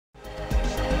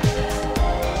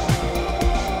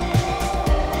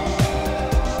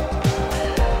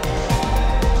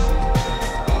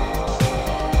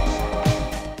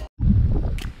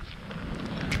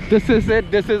This is it.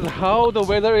 This is how the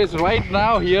weather is right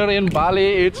now here in Bali.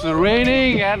 It's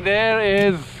raining and there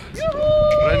is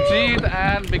Ranjit,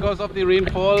 and because of the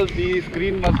rainfall the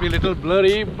screen must be a little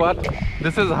blurry, but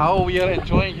this is how we are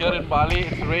enjoying here in Bali.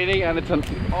 It's raining and it's an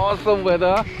awesome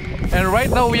weather, and right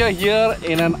now we are here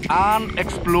in an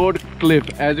unexplored cliff.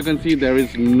 As you can see, there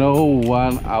is no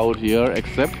one out here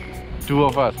except two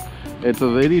of us. It's a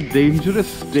very dangerous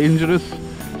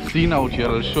scene out here.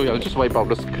 I'll show you. I'll just wipe out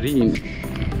the screen.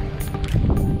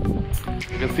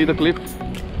 You can see the cliff,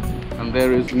 and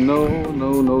there is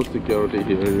no security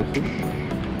here, you see.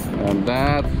 And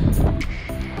that's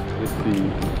the sea.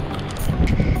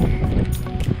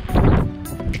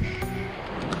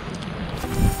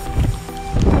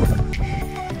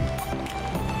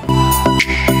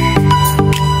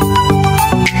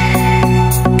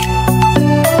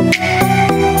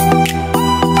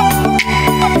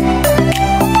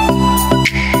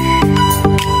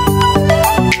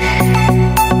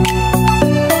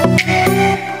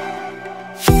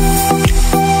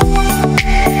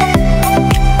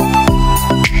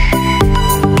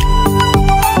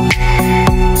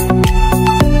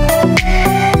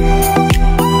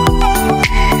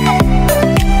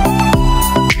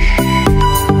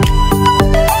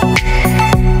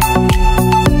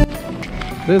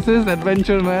 This is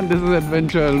adventure, man. This is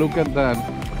adventure. Look at that.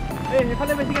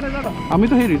 I'm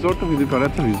to resort to visit.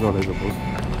 That's a resort, I suppose.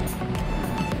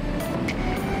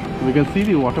 We can see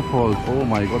the waterfalls. Oh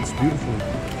my god, it's beautiful.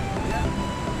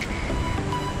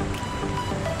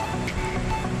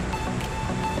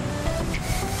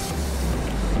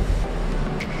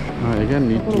 Again,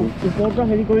 need to.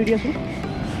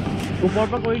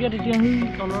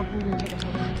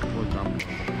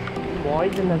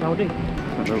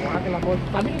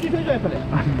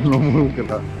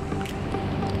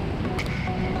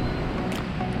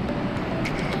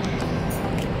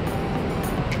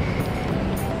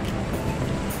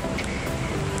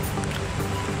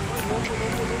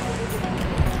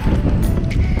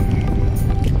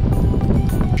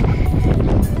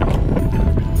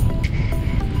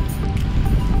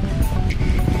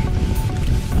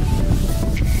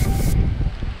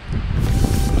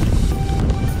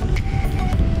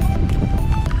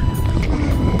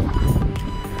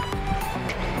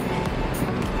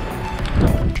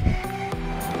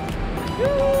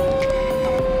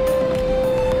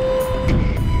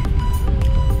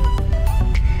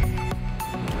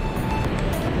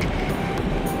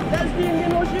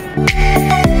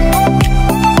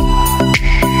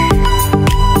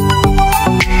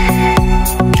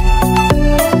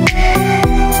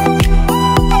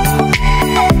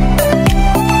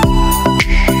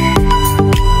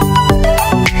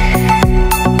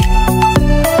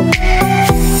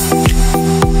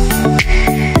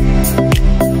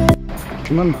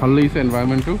 ভাল লাগিছে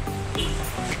এনভায়ৰনমেন্টটো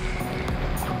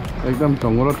একদম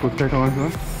জংগলত খোজকাঢ়ি থকা নিচিনা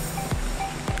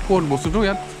ক'ত বস্তুটো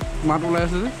ইয়াত মাত ওলাই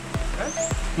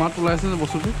আছে যে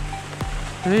বস্তুটো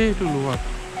সেইটো লোৱা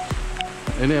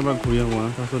এনে এবাৰ ঘূৰি আহোঁ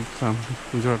তাৰপিছত চাম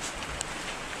গুজৰাট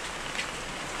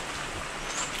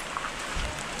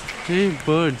এই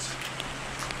বাৰ্ডছ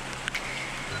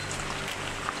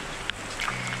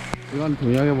ইমান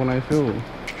ধুনীয়াকৈ বনাইছে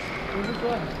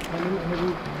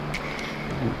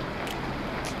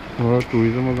ঘৰৰ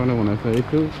টুৰিজমৰ কাৰণে বনাইছে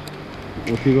এইটো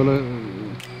উঠি গ'লে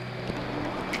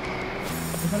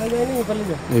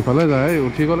এইফালে যায়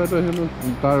উঠি গ'লেতো সেইটো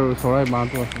তাৰ চৰাই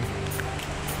বাঁহটো আছে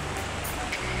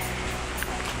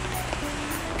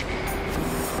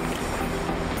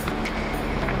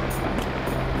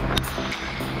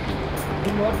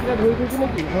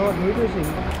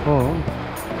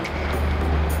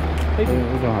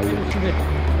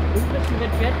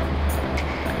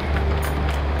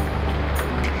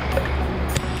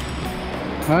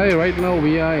Hi, right now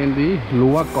we are in the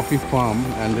Luwak coffee farm,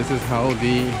 and this is how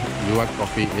the Luwak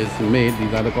coffee is made.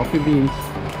 These are the coffee beans.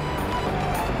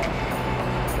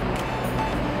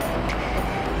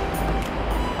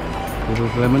 This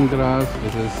is lemongrass,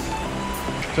 this is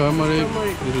turmeric,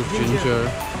 this is ginger,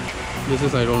 this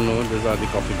is I don't know, these are the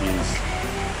coffee beans.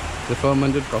 The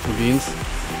fermented coffee beans,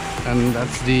 and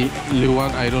that's the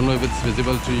Luwak. I don't know if it's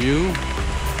visible to you.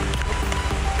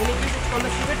 In English it's called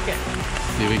the Civet cat.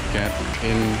 Civet cat.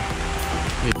 In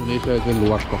Indonesia it's in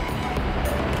Luwak coffee.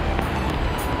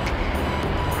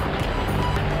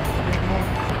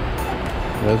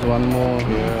 There's one more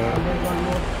here.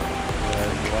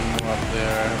 There's one more up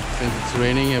there. Since it's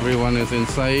raining, everyone is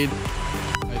inside.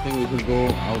 I think we should go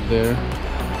out there.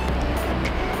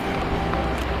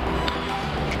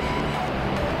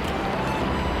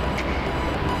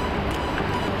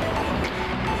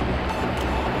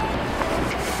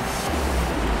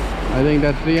 I think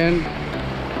that's the end.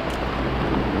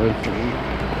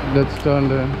 Let's turn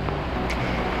there.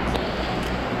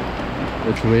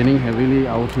 It's raining heavily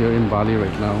out here in Bali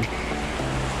right now.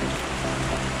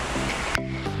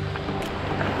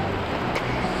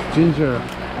 Ginger.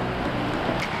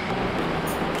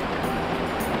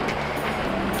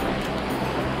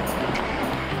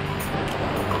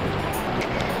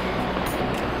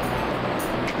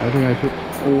 I think I should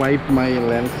wipe my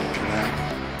lens.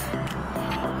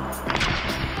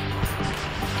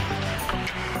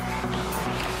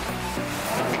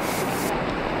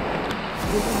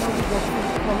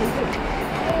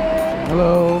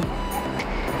 Hello.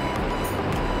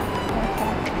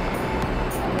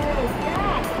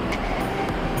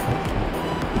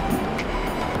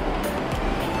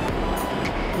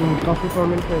 Coffee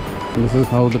fermented. This is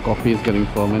how the coffee is getting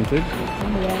fermented.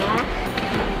 Yeah.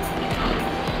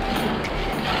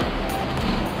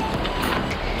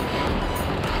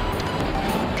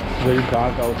 It's very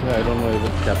dark out here. I don't know if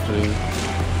it's capturing.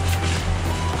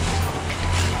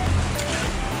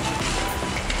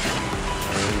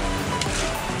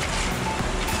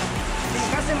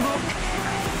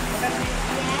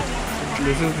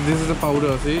 This is the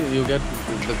powder. See, you get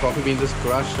the coffee beans is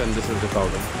crushed, and this is the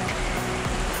powder.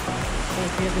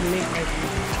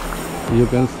 You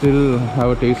can still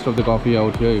have a taste of the coffee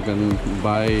out here. You can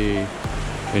buy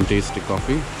and taste the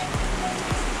coffee.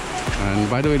 And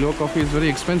by the way, low coffee is very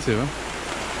expensive.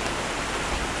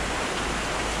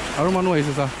 Aru manu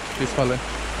aise sa pisfale.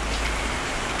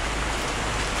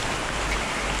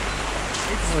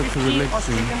 It's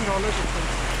relaxing.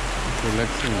 It's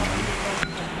relaxing.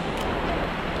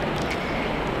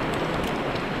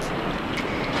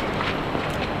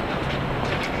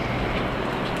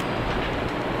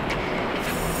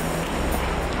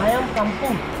 I am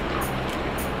kampung.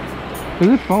 Is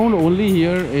it found only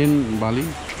here in Bali?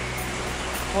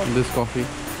 This coffee?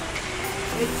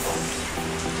 It's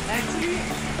actually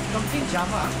complete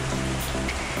Java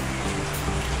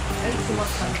and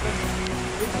Sumatra.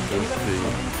 Let's see.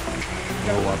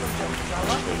 Oh, what?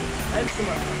 Java and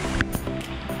Sumatra.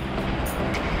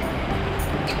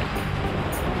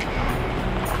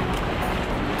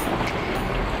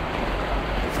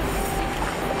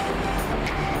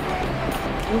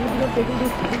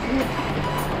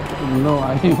 No,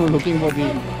 I am looking for the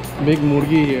big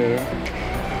murgi here.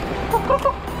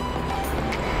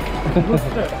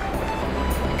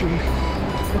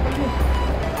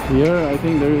 Here, I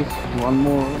think there is one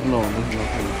more. No, there's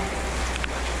nothing.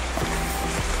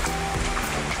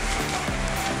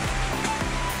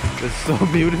 It's so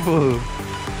beautiful.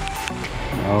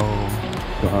 Oh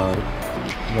God,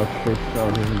 got fish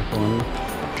out here in the corner,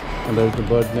 and there's a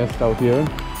bird nest out here.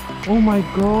 Oh my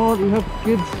God, we have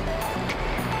kids.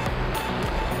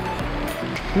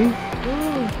 See?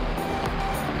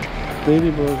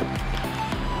 Baby bird.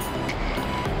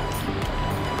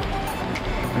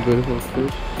 A beautiful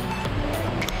fish.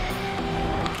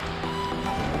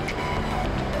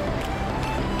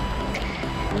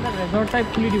 Resort type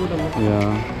fully devoted.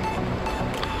 Yeah.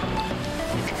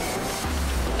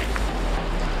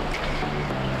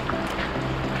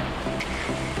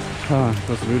 It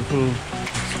was a beautiful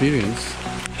experience.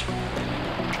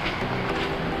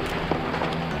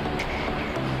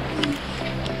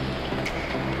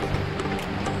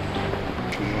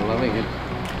 I'm loving it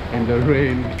in the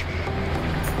rain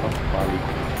of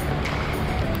Bali.